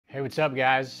Hey, what's up,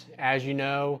 guys? As you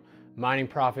know, mining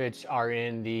profits are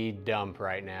in the dump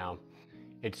right now.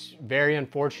 It's very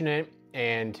unfortunate,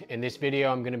 and in this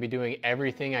video, I'm going to be doing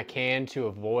everything I can to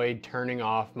avoid turning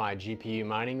off my GPU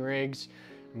mining rigs.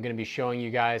 I'm going to be showing you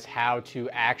guys how to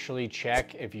actually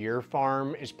check if your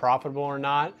farm is profitable or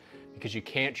not, because you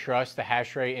can't trust the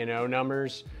hashrate.no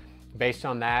numbers. Based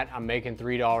on that, I'm making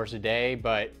 $3 a day,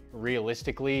 but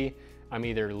realistically, I'm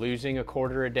either losing a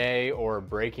quarter a day or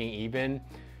breaking even.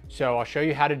 So I'll show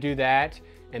you how to do that,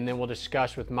 and then we'll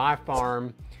discuss with my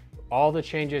farm all the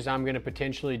changes I'm going to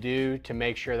potentially do to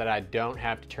make sure that I don't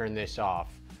have to turn this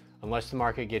off, unless the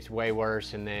market gets way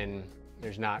worse and then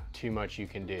there's not too much you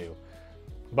can do.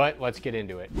 But let's get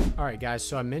into it. All right, guys,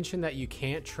 so I mentioned that you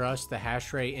can't trust the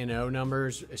hashrate.no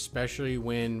numbers, especially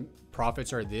when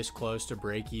profits are this close to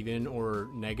break even or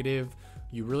negative.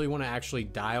 You really want to actually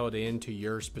dial it into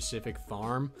your specific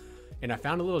farm. And I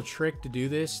found a little trick to do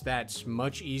this that's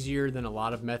much easier than a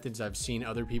lot of methods I've seen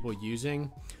other people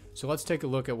using. So let's take a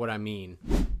look at what I mean.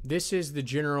 This is the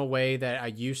general way that I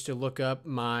used to look up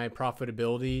my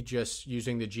profitability, just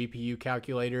using the GPU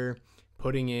calculator,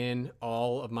 putting in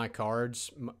all of my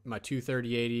cards, my two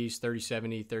 3080s,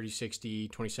 3070, 3060,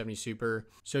 2070 Super.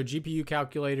 So GPU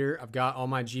calculator, I've got all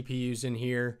my GPUs in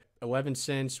here. 11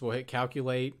 cents, we'll hit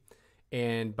calculate.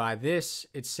 And by this,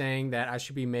 it's saying that I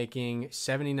should be making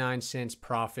 79 cents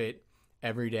profit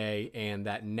every day, and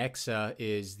that Nexa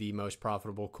is the most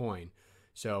profitable coin.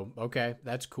 So, okay,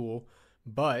 that's cool,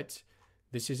 but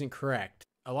this isn't correct.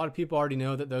 A lot of people already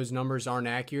know that those numbers aren't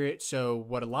accurate, so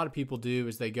what a lot of people do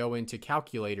is they go into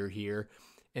calculator here,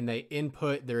 and they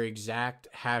input their exact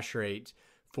hash rate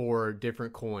for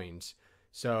different coins.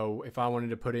 So if I wanted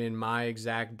to put in my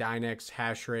exact Dynex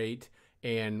hash rate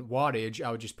and wattage,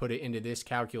 I would just put it into this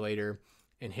calculator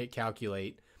and hit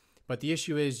calculate. But the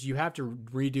issue is you have to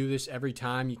redo this every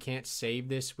time. You can't save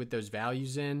this with those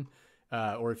values in,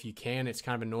 or if you can, it's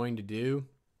kind of annoying to do.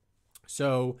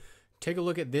 So take a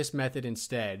look at this method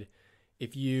instead.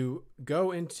 If you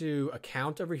go into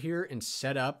account over here and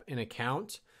set up an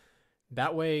account,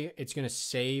 that way it's going to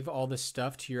save all this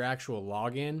stuff to your actual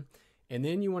login. And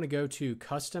then you want to go to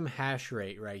custom hash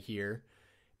rate right here.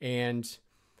 And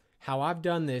how I've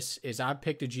done this is I've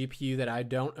picked a GPU that I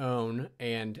don't own,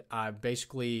 and I've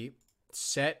basically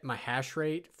set my hash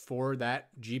rate for that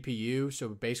GPU. So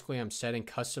basically I'm setting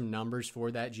custom numbers for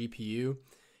that GPU,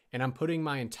 and I'm putting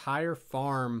my entire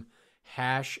farm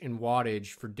hash and wattage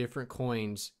for different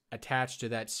coins attached to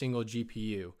that single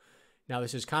GPU. Now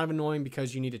this is kind of annoying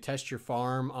because you need to test your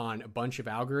farm on a bunch of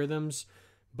algorithms,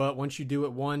 but once you do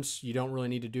it once, you don't really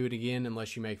need to do it again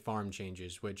unless you make farm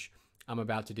changes, which I'm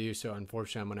about to do. So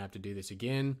unfortunately, I'm going to have to do this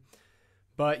again.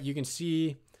 But you can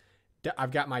see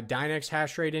I've got my Dynex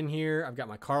hash rate in here. I've got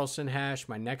my Carlson hash,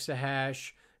 my Nexa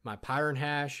hash, my Pyron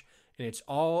hash, and it's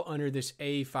all under this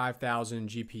A5000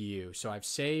 GPU. So I've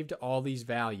saved all these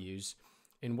values.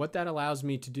 And what that allows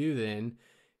me to do then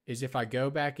is if I go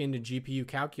back into GPU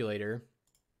calculator,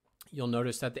 you'll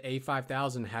notice that the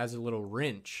A5000 has a little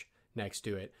wrench next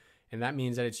to it. And that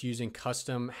means that it's using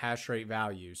custom hash rate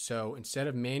values. So instead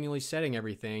of manually setting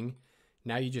everything,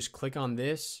 now you just click on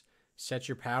this, set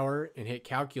your power, and hit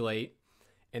calculate.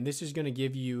 And this is going to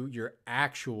give you your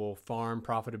actual farm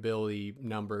profitability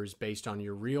numbers based on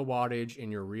your real wattage and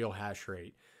your real hash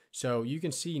rate. So you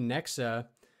can see Nexa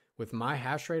with my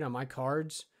hash rate on my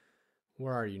cards.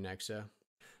 Where are you, Nexa?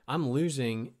 I'm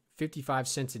losing 55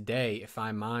 cents a day if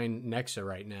I mine Nexa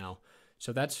right now.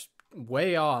 So that's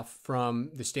way off from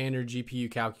the standard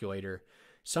GPU calculator.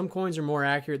 Some coins are more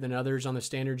accurate than others on the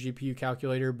standard GPU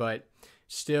calculator, but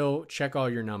still check all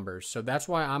your numbers. So that's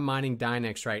why I'm mining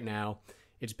Dynex right now.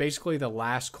 It's basically the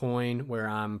last coin where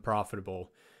I'm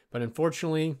profitable. But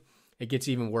unfortunately, it gets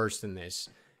even worse than this,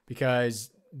 because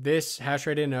this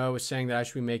hashrate.no is saying that I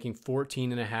should be making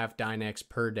 14.5 Dynex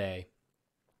per day.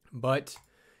 But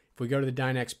if we go to the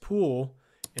Dynex pool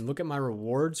and look at my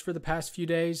rewards for the past few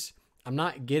days, I'm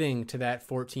not getting to that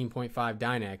 14.5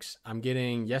 Dynex. I'm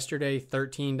getting yesterday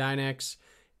 13 Dynex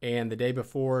and the day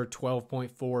before 12.4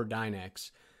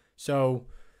 Dynex. So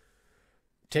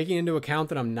taking into account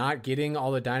that I'm not getting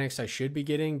all the Dynex I should be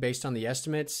getting based on the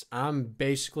estimates, I'm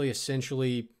basically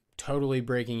essentially totally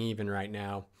breaking even right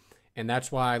now. And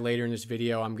that's why later in this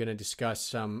video, I'm going to discuss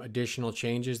some additional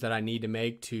changes that I need to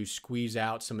make to squeeze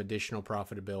out some additional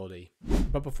profitability.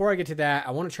 But before I get to that,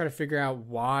 I want to try to figure out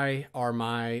why are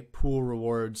my pool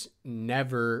rewards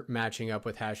never matching up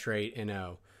with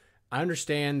hashrate.no. I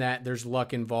understand that there's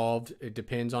luck involved. It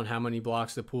depends on how many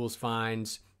blocks the pool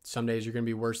finds. Some days are going to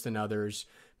be worse than others.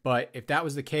 But if that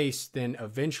was the case, then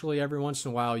eventually every once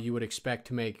in a while you would expect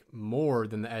to make more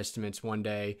than the estimates one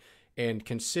day, And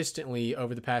consistently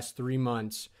over the past 3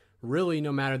 months, really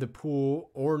no matter the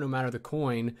pool or no matter the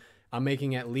coin, I'm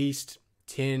making at least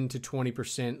 10 to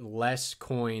 20% less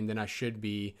coin than I should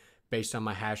be based on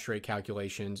my hash rate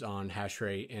calculations on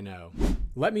hashrate.no.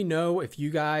 Let me know if you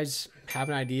guys have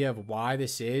an idea of why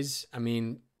this is. I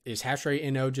mean, is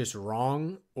hashrate.no just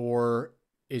wrong, or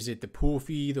is it the pool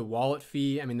fee, the wallet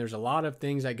fee? I mean, there's a lot of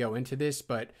things that go into this,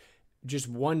 but just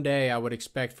one day I would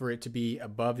expect for it to be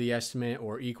above the estimate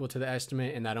or equal to the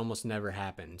estimate, and that almost never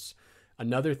happens.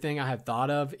 Another thing I had thought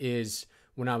of is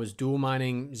when I was dual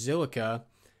mining Zilliqa,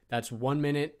 that's 1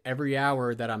 minute every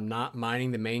hour that I'm not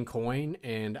mining the main coin,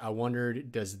 and I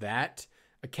wondered, does that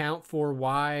account for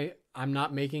why I'm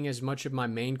not making as much of my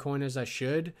main coin as I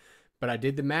should? But I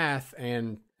did the math,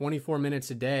 and 24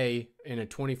 minutes a day in a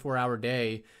 24-hour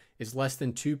day is less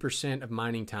than 2% of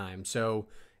mining time. So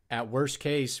at worst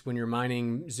case, when you're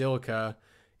mining Zilliqa,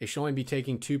 it should only be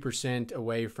taking 2%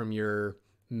 away from your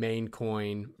main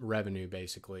coin revenue,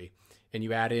 basically. And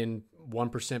you add in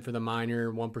 1% for the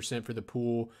miner, 1% for the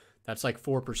pool, that's like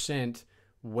 4%.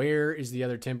 Where is the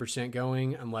other 10%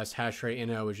 going unless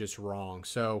hashrate.no is just wrong?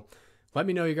 So let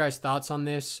me know your guys' thoughts on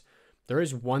this. There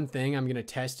is one thing I'm going to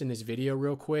test in this video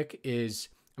real quick is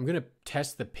I'm going to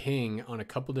test the ping on a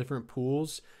couple different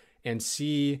pools and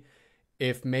see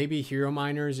if maybe Hero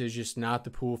Miners is just not the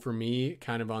pool for me,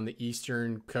 kind of on the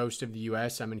eastern coast of the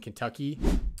US. I'm in Kentucky.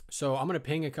 So I'm going to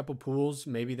ping a couple pools.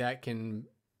 Maybe that can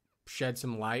shed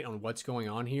some light on what's going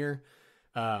on here.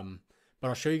 But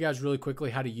I'll show you guys really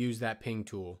quickly how to use that ping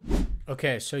tool.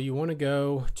 Okay, so you want to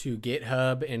go to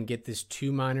GitHub and get this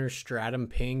 2Miner Stratum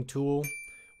ping tool.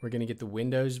 We're going to get the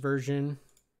Windows version,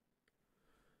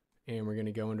 and we're going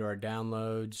to go into our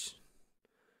downloads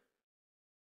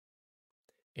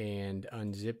and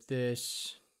unzip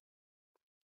this.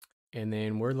 And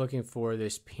then we're looking for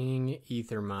this ping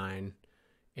ethermine,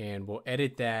 and we'll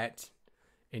edit that,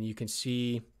 and you can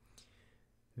see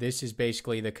this is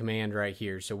basically the command right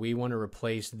here. So we want to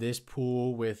replace this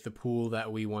pool with the pool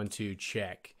that we want to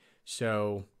check.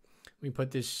 So we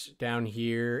put this down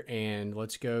here, and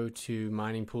let's go to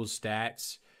mining pool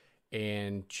stats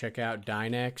and check out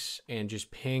Dynex and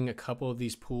just ping a couple of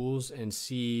these pools and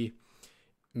see.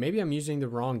 Maybe I'm using the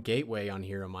wrong gateway on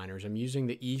Hero Miners. I'm using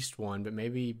the east one, but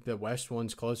maybe the west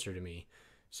one's closer to me.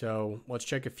 So let's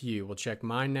check a few. We'll check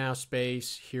Mine Now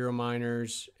Space, Hero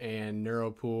Miners, and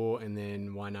Neuropool, and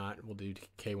then why not, we'll do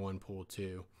K1 Pool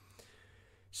too.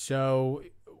 So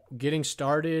getting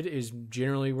started is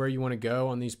generally where you want to go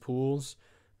on these pools.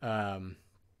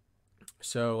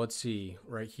 So let's see,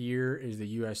 right here is the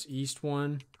US East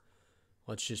one.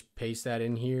 Let's just paste that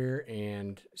in here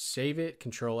and save it,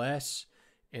 Control S,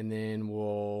 and then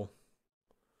let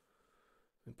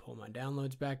me pull my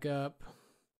downloads back up.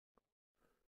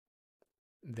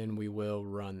 Then we will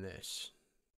run this.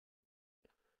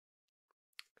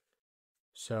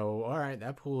 So, all right,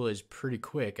 that pool is pretty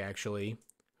quick actually.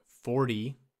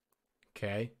 40,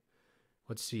 okay.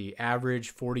 Let's see,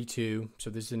 average 42. So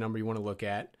this is the number you want to look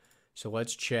at. So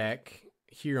let's check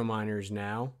Hero Miners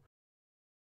now.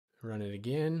 Run it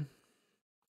again.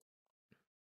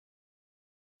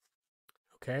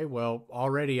 Okay, well,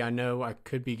 already I know I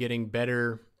could be getting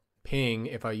better ping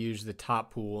if I use the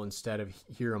top pool instead of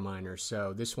Hero Miners.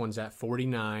 So this one's at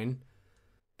 49.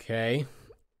 Okay,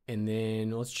 and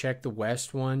then let's check the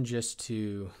west one just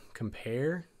to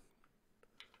compare.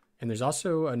 And there's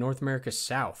also a North America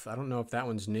South. I don't know if that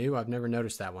one's new. I've never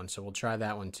noticed that one, so we'll try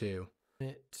that one too.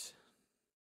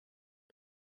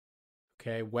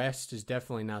 Okay, west is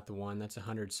definitely not the one. That's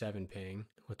 107 ping.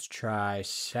 Let's try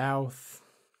south.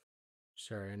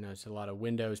 Sorry, I noticed a lot of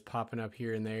windows popping up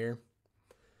here and there.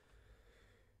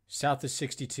 South is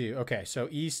 62. Okay, so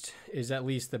east is at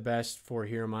least the best for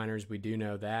Hero Miners. We do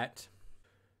know that.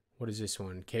 What is this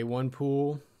one? K1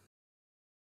 pool.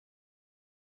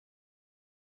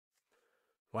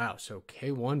 Wow, so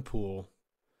K1 pool,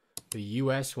 the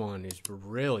US one is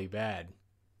really bad.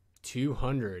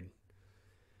 200.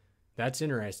 That's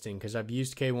interesting because I've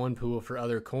used K1 pool for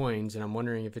other coins, and I'm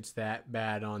wondering if it's that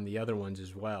bad on the other ones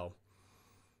as well.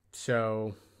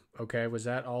 So, okay, was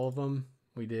that all of them?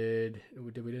 We didn't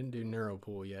do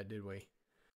Neuropool yet, did we?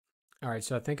 All right,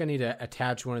 so I think I need to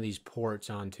attach one of these ports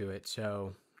onto it.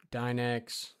 So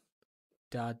Dynex ...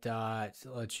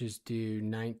 let's just do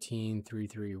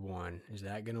 19331. Is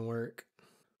that gonna work?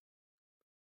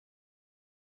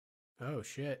 Oh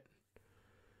shit.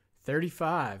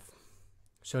 35.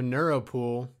 So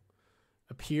Neuropool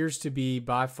appears to be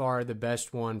by far the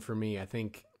best one for me. I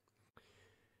think,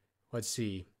 let's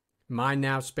see. Mine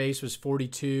Now Space was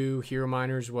 42. Hero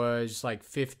Miners was like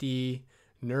 50.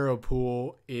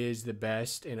 Neuropool is the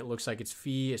best, and it looks like its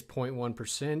fee is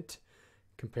 0.1%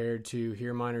 compared to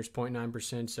Here Miner's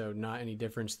 0.9%, so not any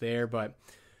difference there. But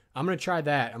I'm going to try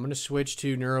that. I'm going to switch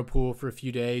to Neuropool for a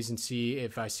few days and see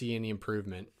if I see any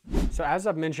improvement. So as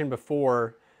I've mentioned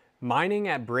before, mining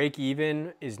at break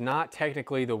even is not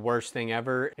technically the worst thing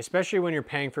ever, especially when you're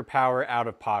paying for power out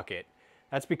of pocket.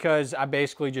 That's because I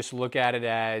basically just look at it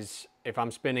as if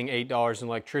I'm spending $8 in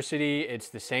electricity, it's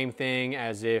the same thing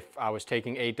as if I was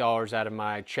taking $8 out of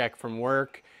my check from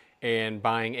work and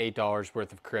buying $8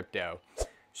 worth of crypto.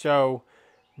 So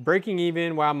breaking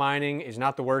even while mining is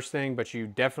not the worst thing, but you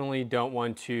definitely don't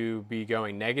want to be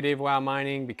going negative while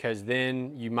mining, because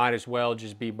then you might as well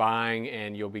just be buying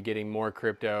and you'll be getting more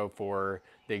crypto for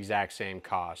the exact same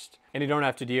cost. And you don't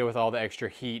have to deal with all the extra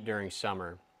heat during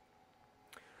summer.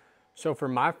 So for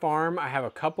my farm, I have a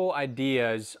couple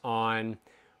ideas on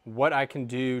what I can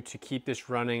do to keep this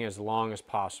running as long as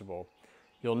possible.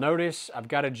 You'll notice I've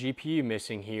got a GPU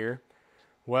missing here.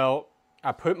 Well,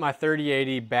 I put my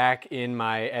 3080 back in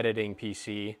my editing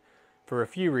PC for a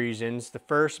few reasons. The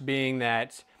first being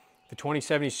that the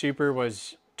 2070 Super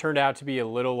turned out to be a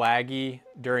little laggy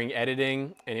during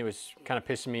editing, and it was kind of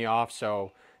pissing me off.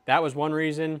 So that was one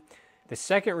reason. The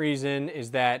second reason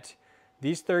is that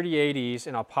these 3080s,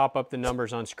 and I'll pop up the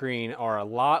numbers on screen, are a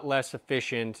lot less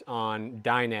efficient on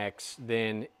Dynex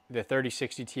than the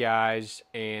 3060 Ti's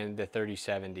and the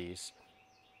 3070s.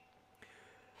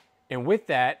 And with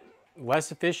that,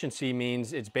 less efficiency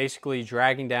means it's basically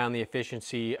dragging down the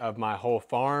efficiency of my whole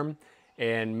farm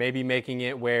and maybe making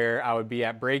it where I would be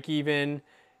at break even,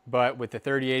 but with the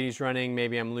 3080s running,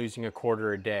 maybe I'm losing a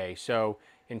quarter a day. So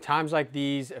in times like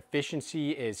these,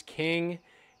 efficiency is king,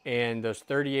 and those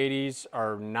 3080s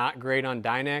are not great on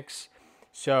Dynex.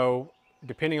 So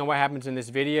depending on what happens in this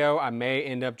video, I may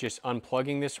end up just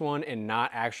unplugging this one and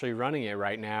not actually running it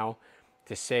right now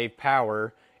to save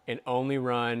power, and only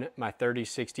run my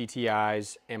 3060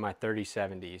 Ti's and my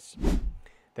 3070s.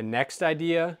 The next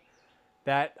idea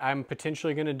that I'm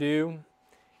potentially gonna do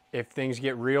if things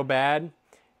get real bad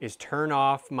is turn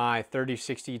off my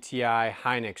 3060 Ti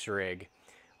Hynix rig.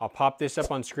 I'll pop this up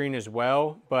on screen as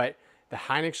well, but the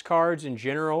Hynix cards in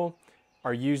general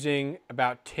are using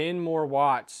about 10 more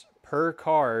watts per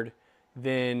card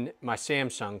than my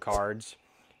Samsung cards.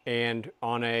 And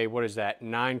on a,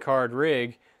 9 card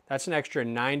rig, that's an extra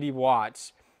 90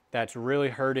 watts that's really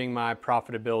hurting my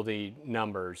profitability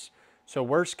numbers. So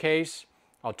worst case,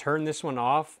 I'll turn this one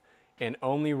off and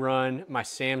only run my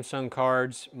Samsung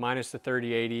cards minus the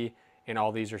 3080, and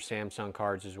all these are Samsung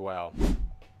cards as well.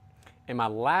 And my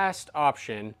last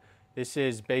option, this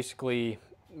is basically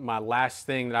my last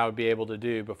thing that I would be able to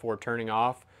do before turning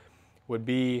off, would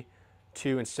be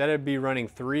to, instead of running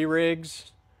 3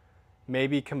 rigs,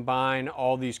 maybe combine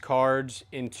all these cards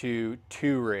into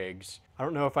 2 rigs. I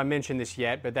don't know if I mentioned this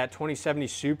yet, but that 2070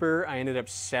 Super I ended up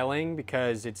selling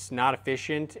because it's not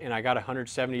efficient, and I got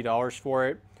 $170 for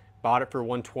it. Bought it for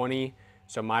 $120,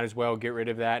 so might as well get rid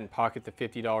of that and pocket the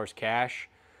 $50 cash.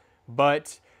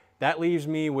 But that leaves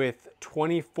me with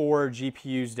 24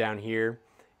 GPUs down here,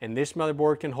 and this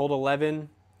motherboard can hold 11,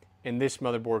 and this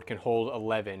motherboard can hold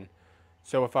 11.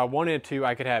 So if I wanted to,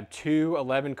 I could have 2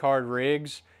 11-card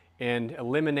rigs and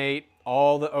eliminate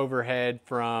all the overhead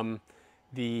from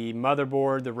the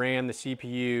motherboard, the RAM, the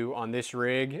CPU on this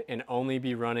rig, and only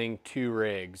be running 2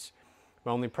 rigs.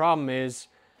 The only problem is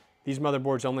these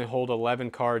motherboards only hold 11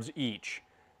 cards each.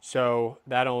 So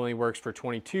that only works for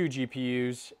 22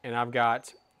 GPUs, and I've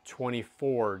got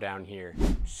 24 down here.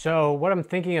 So what I'm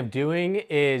thinking of doing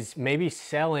is maybe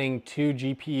selling 2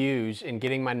 GPUs and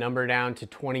getting my number down to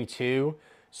 22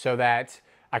 so that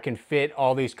I can fit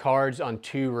all these cards on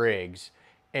 2 rigs.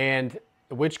 And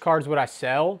which cards would I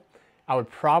sell? I would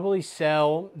probably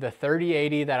sell the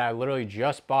 3080 that I literally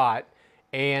just bought,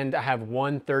 and I have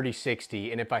one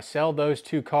 3060. And if I sell those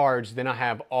 2 cards, then I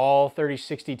have all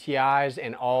 3060 Ti's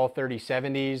and all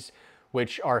 3070s,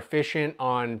 which are efficient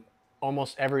on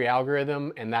almost every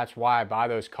algorithm, and that's why I buy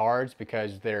those cards,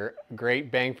 because they're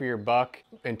great bang for your buck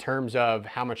in terms of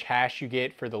how much hash you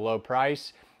get for the low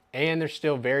price, and they're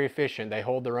still very efficient. They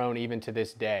hold their own even to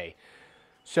this day.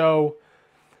 So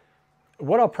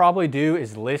what I'll probably do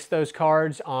is list those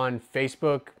cards on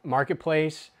Facebook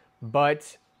Marketplace,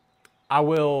 but I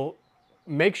will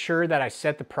make sure that I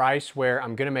set the price where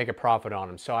I'm gonna make a profit on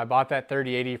them. So I bought that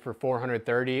 3080 for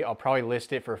 $430. I'll probably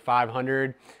list it for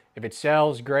 $500. If it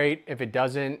sells, great. If it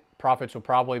doesn't, profits will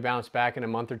probably bounce back in a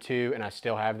month or 2, and I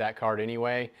still have that card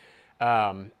anyway.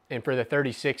 And for the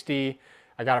 3060,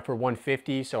 I got it for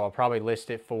 $150, so I'll probably list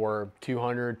it for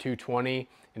 $200, $220,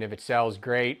 and if it sells,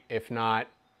 great. If not,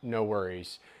 no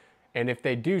worries. And if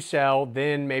they do sell,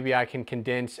 then maybe I can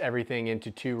condense everything into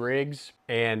 2 rigs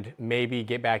and maybe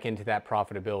get back into that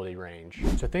profitability range.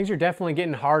 So things are definitely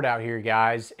getting hard out here,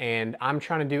 guys, and I'm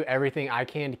trying to do everything I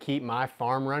can to keep my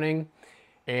farm running.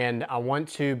 And I want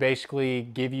to basically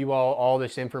give you all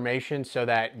this information so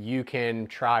that you can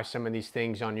try some of these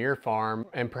things on your farm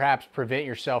and perhaps prevent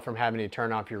yourself from having to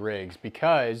turn off your rigs.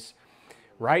 Because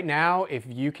right now, if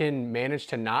you can manage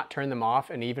to not turn them off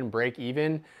and even break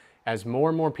even, as more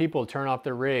and more people turn off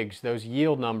their rigs, those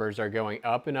yield numbers are going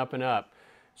up and up and up.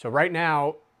 So right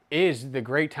now is the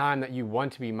great time that you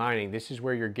want to be mining. This is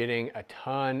where you're getting a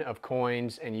ton of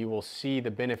coins, and you will see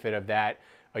the benefit of that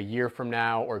a year from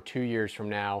now or 2 years from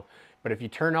now. But if you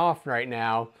turn off right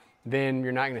now, then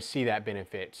you're not going to see that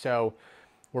benefit. So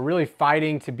we're really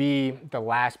fighting to be the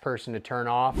last person to turn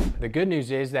off. The good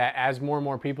news is that as more and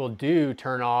more people do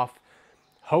turn off,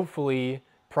 hopefully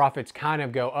profits kind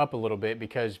of go up a little bit,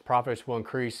 because profits will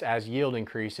increase as yield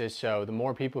increases. So the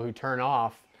more people who turn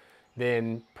off,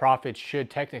 then profits should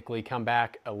technically come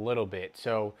back a little bit.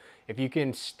 So if you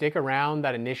can stick around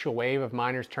that initial wave of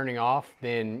miners turning off,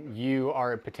 then you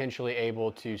are potentially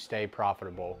able to stay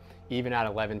profitable, even at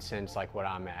 11 cents like what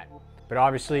I'm at. But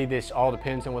obviously this all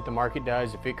depends on what the market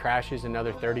does. If it crashes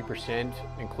another 30%,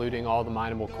 including all the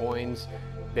mineable coins,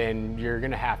 then you're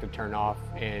gonna have to turn off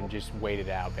and just wait it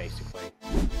out basically.